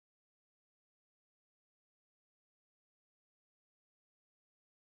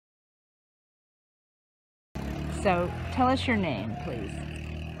So tell us your name, please.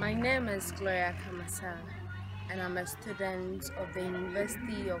 My name is Gloria, and I'm a student of the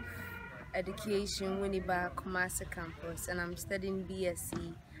University of Education, Winneba Kumasi campus, and I'm studying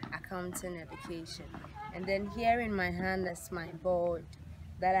BSc Accounting Education. And then here in my hand is my board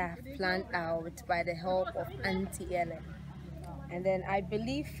that I have planned out by the help of Auntie Ellen. And then I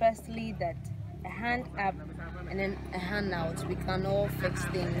believe firstly that a hand up and then a hand out, we can all fix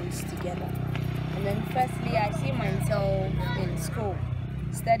things together. And then firstly, I see myself in school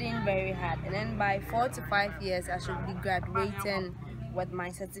studying very hard, and then by 4 to 5 years I should be graduating with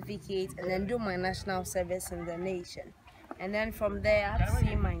my certificate and then do my national service in the nation. And then from there I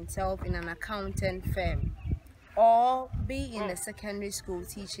see myself in an accounting firm or be in a secondary school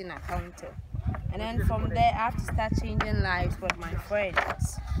teaching accounting. And then from there I have to start changing lives with my friends.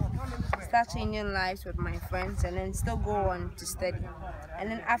 And then still go on to study.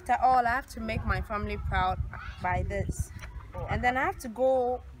 And then after all, I have to make my family proud by this. And then I have to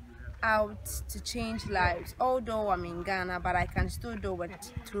go out to change lives. Although I'm in Ghana, but I can still do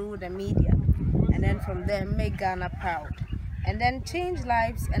it through the media. And then from there, make Ghana proud. And then change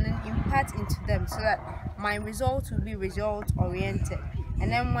lives and then impact into them so that my results will be result-oriented.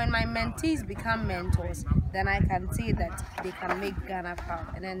 And then when my mentees become mentors, then I can see that they can make Ghana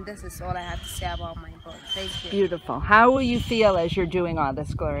proud. And then this is all I have to say about my book. Thank you. Beautiful. How will you feel as you're doing all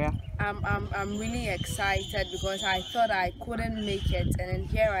this, Gloria? I'm really excited because I thought I couldn't make it, and then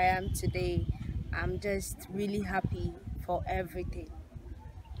here I am today. I'm just really happy for everything.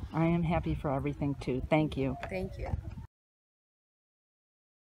 I am happy for everything too. Thank you. Thank you.